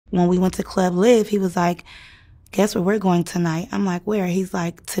when we went to Club LIV, he was like, guess where we're going tonight? I'm like, where? He's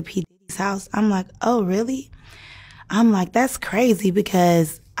like, to P-Diddy's house. I'm like, oh, really? I'm like, that's crazy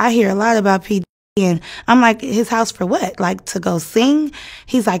because I hear a lot about P-Diddy. And I'm like, his house for what? Like, to go sing?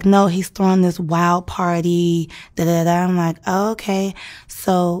 He's like, no, he's throwing this wild party. Da-da-da. I'm like, oh, okay.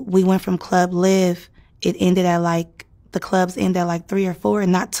 So we went from Club LIV. It ended at like, the clubs end at like 3 or 4,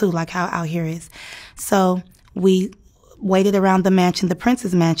 and not 2, like how out here is. So we waited around the mansion, the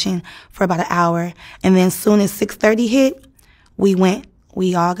Prince's mansion, for about an hour. And then as soon as 6:30 hit, we went.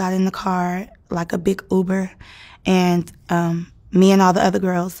 We all got in the car, like a big Uber. And me and all the other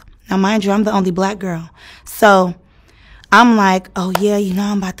girls. Now, mind you, I'm the only black girl. So I'm like, oh, yeah, you know,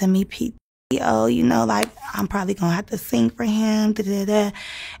 I'm about to meet P-Diddy. Oh, you know, like, I'm probably going to have to sing for him. Da-da-da.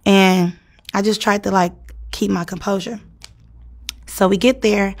 And I just tried to, like, keep my composure. So we get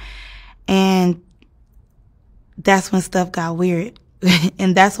there, and that's when stuff got weird.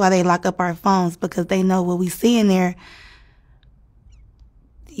 And that's why they lock up our phones, because they know what we see in there,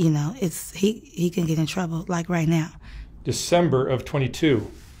 you know, it's he can get in trouble, like right now. December of 22.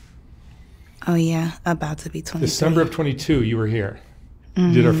 Oh, yeah, about to be 22. December of 22, you were here.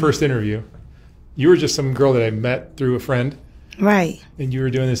 You did our first interview. You were just some girl that I met through a friend. Right. And you were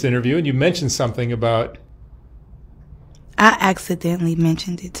doing this interview, and you mentioned something about... I accidentally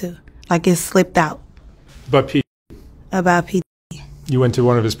mentioned it, too. Like, it slipped out. About P. About P. You went to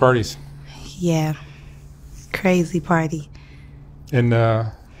one of his parties. Yeah. Crazy party.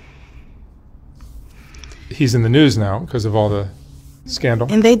 And he's in the news now because of all the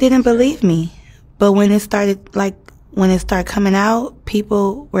scandal. And they didn't believe me. But when it started, like, when it started coming out,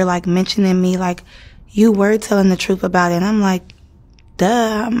 people were, like, mentioning me, like, you were telling the truth about it. And I'm like,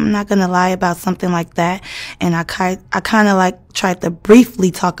 duh, I'm not going to lie about something like that. And I kind of, like, tried to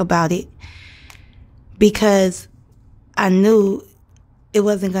briefly talk about it because I knew it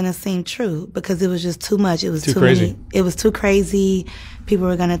wasn't going to seem true because it was just too much. It was too crazy. It was too crazy. People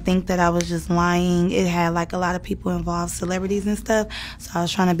were going to think that I was just lying. It had, like, a lot of people involved, celebrities and stuff. So I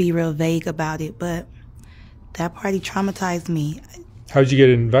was trying to be real vague about it. But that party traumatized me. How did you get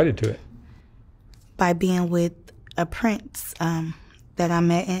invited to it? By being with a prince that I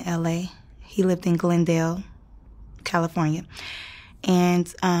met in L.A. He lived in Glendale, California.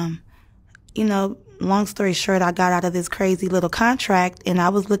 And, you know, long story short, I got out of this crazy little contract, and I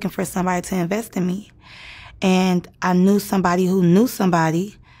was looking for somebody to invest in me. And I knew somebody who knew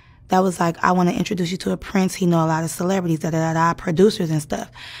somebody that was like, I want to introduce you to a prince. He know a lot of celebrities, producers and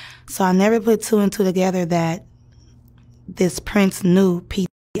stuff. So I never put 2 and 2 together that this prince knew P.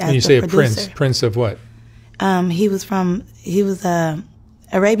 as and you the say producer. A prince of what? He was a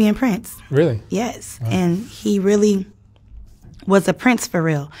Arabian prince. Really? Yes. Wow. And he really was a prince for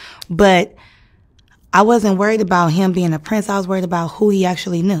real. But I wasn't worried about him being a prince. I was worried about who he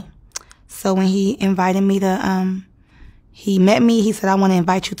actually knew. So when he invited me to, he met me, he said, I want to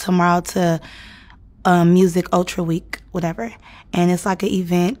invite you tomorrow to Music Ultra Week, whatever. And it's like an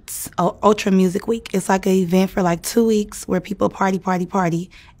event, Ultra Music Week. It's like an event for like 2 weeks where people party,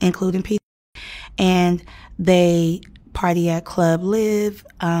 including people. And they party at Club LIV.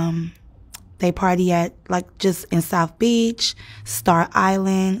 They party at, like, just in South Beach, Star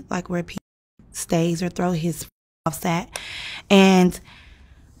Island, like where people stays or throw his offs at. And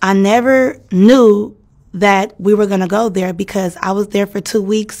I never knew that we were going to go there because I was there for 2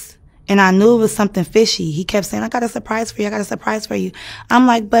 weeks and I knew it was something fishy. He kept saying, I got a surprise for you. I got a surprise for you. I'm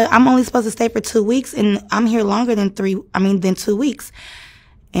like, but I'm only supposed to stay for 2 weeks and I'm here longer than 2 weeks.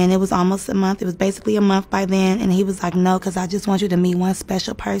 And it was almost a month. It was basically a month by then. And he was like, no, because I just want you to meet one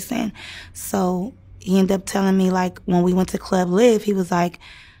special person. So he ended up telling me, like, when we went to Club LIV, he was like,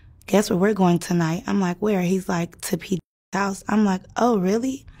 guess where we're going tonight? I'm like, where? He's like, to P-Diddy's house. I'm like, oh,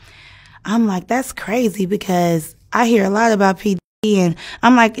 really? I'm like, that's crazy because I hear a lot about P-Diddy. And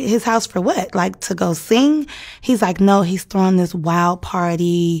I'm like, his house for what? Like, to go sing? He's like, no, he's throwing this wild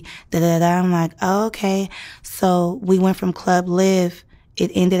party. Da-da-da. I'm like, oh, okay. So we went from Club LIV. It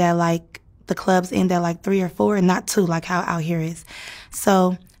ended at like, the clubs end at like 3 or 4, and not 2, like how out here is.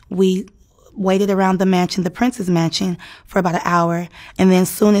 So we waited around the mansion, the Prince's mansion, for about an hour. And then as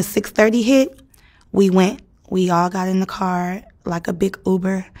soon as 6:30 hit, we went. We all got in the car, like a big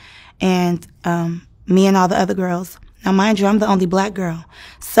Uber. And me and all the other girls. Now, mind you, I'm the only black girl.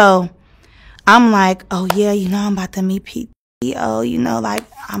 So I'm like, oh, yeah, you know, I'm about to meet P-Diddy. Oh, you know, like,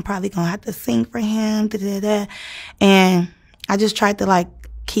 I'm probably going to have to sing for him. Da-da-da. And I just tried to, like,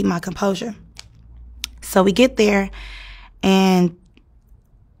 keep my composure. So we get there, and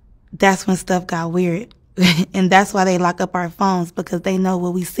that's when stuff got weird. And that's why they lock up our phones, because they know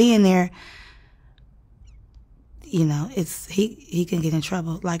what we see in there, you know, he can get in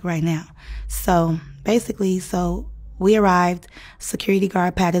trouble like right now. So basically, we arrived, security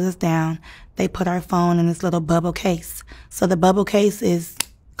guard patted us down. They put our phone in this little bubble case. So the bubble case is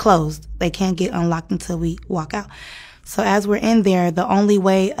closed. They can't get unlocked until we walk out. So as we're in there, the only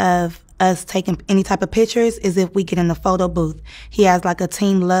way of us taking any type of pictures is if we get in the photo booth. He has like a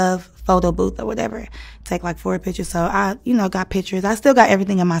Team Love photo booth or whatever. Take like 4 pictures. So I, you know, got pictures. I still got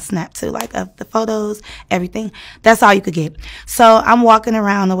everything in my Snap too, like of the photos, everything. That's all you could get. So I'm walking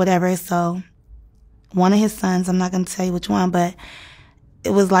around or whatever. So one of his sons, I'm not going to tell you which one, but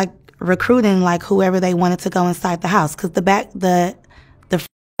it was like recruiting like whoever they wanted to go inside the house. Cause the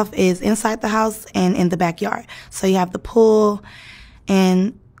is inside the house and in the backyard. So you have the pool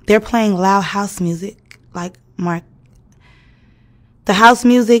and they're playing loud house music. Like, Mark, the house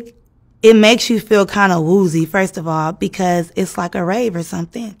music, it makes you feel kind of woozy, first of all, because it's like a rave or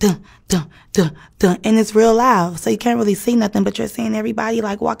something. Dun, dun, dun, dun, and it's real loud. So you can't really see nothing, but you're seeing everybody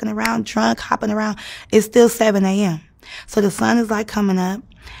like walking around drunk, hopping around. It's still 7 a.m. So the sun is like coming up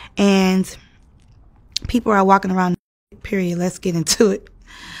and people are walking around, period. Let's get into it.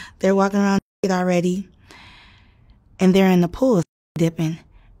 They're walking around already, and they're in the pool dipping,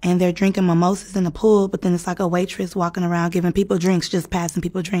 and they're drinking mimosas in the pool, but then it's like a waitress walking around giving people drinks, just passing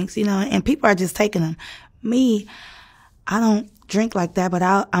people drinks, you know, and people are just taking them. Me, I don't drink like that, but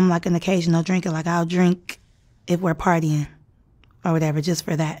I'm like an occasional drinker. Like, I'll drink if we're partying or whatever, just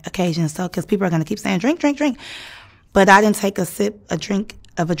for that occasion. So, because people are going to keep saying, drink, drink, drink. But I didn't take a drink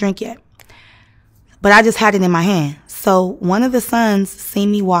yet. But I just had it in my hand. So one of the sons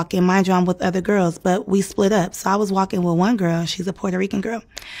seen me walking. Mind you, I'm with other girls, but we split up. So I was walking with one girl. She's a Puerto Rican girl.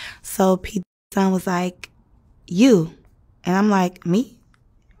 So P-Diddy's son was like, you. And I'm like, me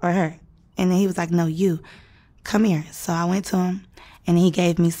or her? And then he was like, no, you. Come here. So I went to him, and he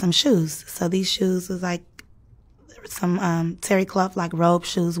gave me some shoes. So these shoes was like some terry cloth, like robe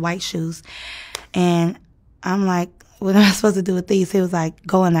shoes, white shoes. And I'm like, what am I supposed to do with these? He was like,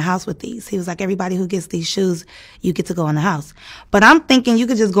 go in the house with these. He was like, everybody who gets these shoes, you get to go in the house. But I'm thinking you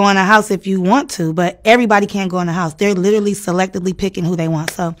could just go in the house if you want to, but everybody can't go in the house. They're literally selectively picking who they want.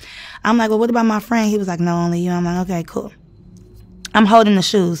 So I'm like, well, what about my friend? He was like, no, only you. I'm like, okay, cool. I'm holding the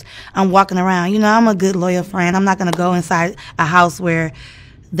shoes. I'm walking around. You know, I'm a good, loyal friend. I'm not going to go inside a house where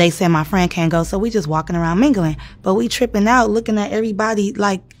they say my friend can't go. So we just walking around mingling. But we tripping out, looking at everybody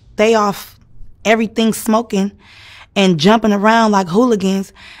like they off everything smoking and jumping around like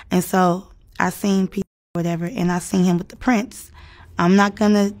hooligans. And so I seen people, whatever, and I seen him with the Prince. I'm not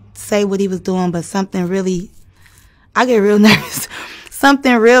going to say what he was doing, but something really, I get real nervous.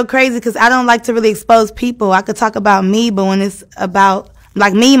 Something real crazy, because I don't like to really expose people. I could talk about me, but when it's about,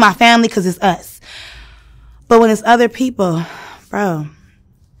 like, me, my family, because it's us. But when it's other people, bro,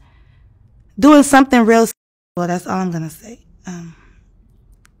 doing something real, well, that's all I'm going to say.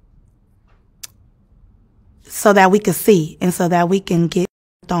 So that we could see and so that we can get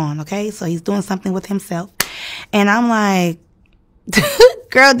on, okay? So he's doing something with himself. And I'm like,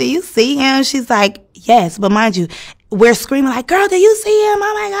 girl, do you see him? She's like, yes. But mind you, we're screaming like, girl, do you see him?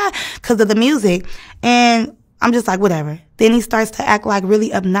 Oh, my God. Because of the music. And I'm just like, whatever. Then he starts to act like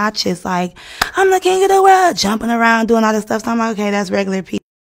really obnoxious, like, I'm the king of the world, jumping around, doing all this stuff. So I'm like, okay, that's regular people.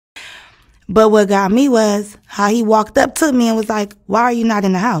 But what got me was how he walked up to me and was like, why are you not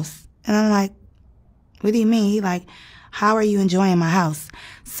in the house? And I'm like, what do you mean? He like, how are you enjoying my house?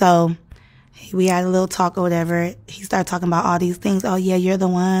 So we had a little talk or whatever. He started talking about all these things. Oh, yeah, you're the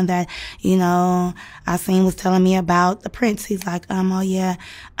one that, you know, I seen was telling me about the Prince. He's like, oh, yeah,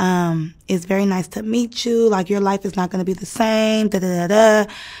 it's very nice to meet you. Like, your life is not going to be the same.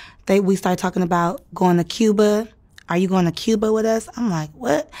 We started talking about going to Cuba. Are you going to Cuba with us? I'm like,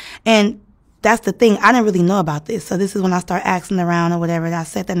 what? And that's the thing. I didn't really know about this. So this is when I start asking around or whatever. And I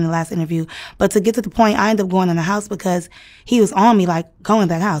said that in the last interview. But to get to the point, I ended up going in the house because he was on me, like, go in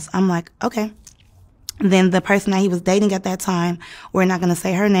that house. I'm like, okay. Then the person that he was dating at that time, we're not going to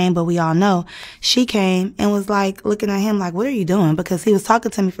say her name, but we all know, she came and was like looking at him like, what are you doing? Because he was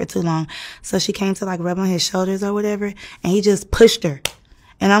talking to me for too long. So she came to like rub on his shoulders or whatever. And he just pushed her.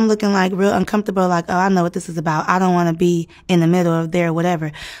 And I'm looking like real uncomfortable, like, oh, I know what this is about. I don't want to be in the middle of there,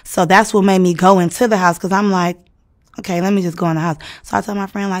 whatever. So that's what made me go into the house, because I'm like, okay, let me just go in the house. So I told my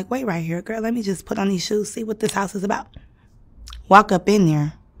friend, like, wait right here, girl. Let me just put on these shoes, see what this house is about. Walk up in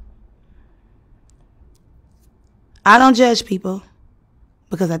there. I don't judge people,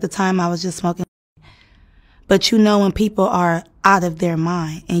 because at the time I was just smoking. But you know when people are out of their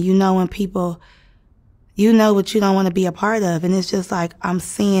mind, and you know when people, you know what you don't want to be a part of. And it's just like, I'm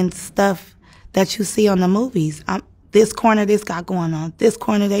seeing stuff that you see on the movies. This corner, this got going on. This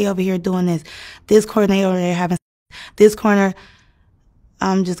corner, they over here doing this. This corner, they over there having. This corner,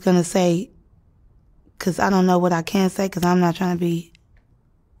 I'm just going to say, because I don't know what I can say, because I'm not trying to be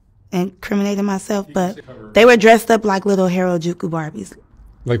incriminating myself, but they were dressed up like little Harajuku Barbies.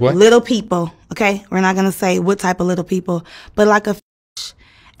 Like what? Little people, okay? We're not going to say what type of little people, but like a fish.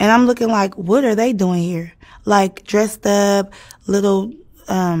 And I'm looking like, what are they doing here? Like dressed up, little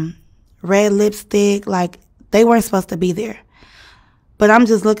red lipstick, like they weren't supposed to be there. But I'm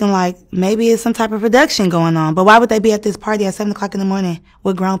just looking like maybe it's some type of production going on. But why would they be at this party at 7 o'clock in the morning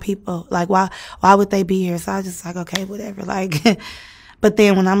with grown people? Like, why would they be here? So I was just like, okay, whatever. Like, but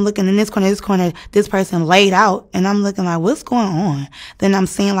then when I'm looking in this corner, this person laid out, and I'm looking like, what's going on? Then I'm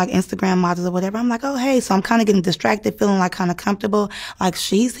seeing like Instagram models or whatever. I'm like, oh, hey. So I'm kind of getting distracted, feeling like kind of comfortable. Like,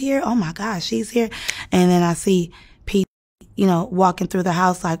 she's here. Oh my gosh, she's here. And then I see P, walking through the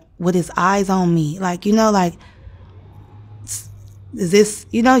house, like with his eyes on me. Like, like, is this,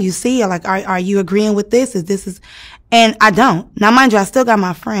 you see, like, are you agreeing with this? And I don't. Now, mind you, I still got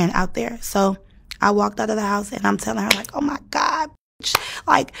my friend out there. So I walked out of the house and I'm telling her, like, oh my God, bitch.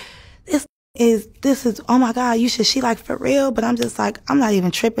 Like, this is, oh my God, she like for real? But I'm just like, I'm not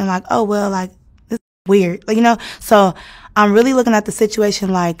even tripping. Like, oh, well, like, this is weird. Like, so I'm really looking at the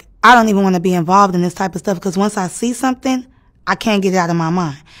situation like, I don't even want to be involved in this type of stuff, because once I see something, I can't get it out of my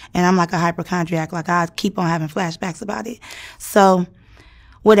mind. And I'm like a hypochondriac. Like, I keep on having flashbacks about it. So,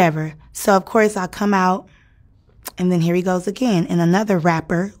 whatever. So, of course, I come out, and then here he goes again. And another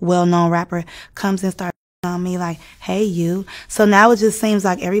rapper, well-known rapper, comes and starts on me like, hey, you. So now it just seems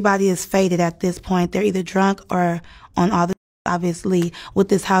like everybody is faded at this point. They're either drunk or on all the, obviously, with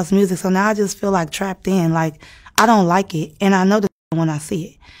this house music. So now I just feel like trapped in. Like, I don't like it. And I know that when I see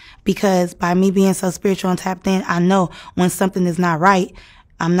it. Because by me being so spiritual and tapped in, I know when something is not right.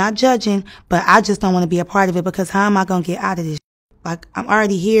 I'm not judging, but I just don't want to be a part of it, because how am I going to get out of this? Like, I'm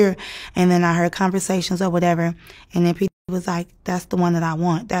already here. And then I heard conversations or whatever. And then P-Diddy was like, that's the one that I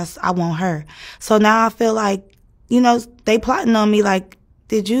want. I want her. So now I feel like, they plotting on me. Like,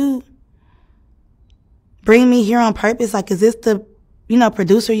 did you bring me here on purpose? Like, is this the,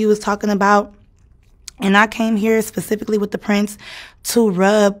 producer you was talking about? And I came here specifically with the Prince to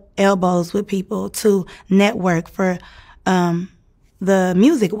rub elbows with people, to network for the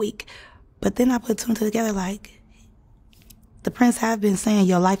music week. But then I put two and two together, like, the Prince have been saying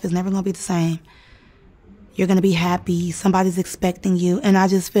your life is never going to be the same. You're going to be happy. Somebody's expecting you. And I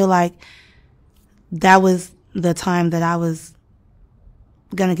just feel like that was the time that I was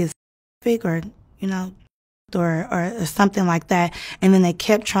going to get sick or, or something like that. And then they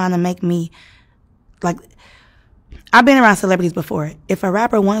kept trying to make me, like, I've been around celebrities before. If a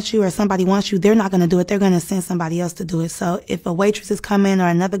rapper wants you or somebody wants you, they're not going to do it. They're going to send somebody else to do it. So if a waitress is coming, or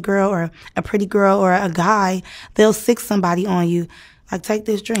another girl, or a pretty girl, or a guy, they'll sick somebody on you. Like, take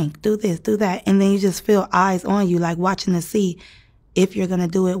this drink, do this, do that. And then you just feel eyes on you, like watching to see if you're going to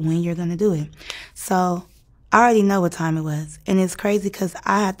do it, when you're going to do it. So I already know what time it was. And it's crazy because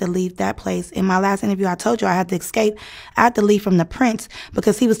I had to leave that place. In my last interview, I told you I had to escape. I had to leave from the Prince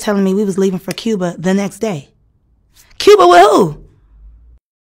because he was telling me we was leaving for Cuba the next day. Cuba with who?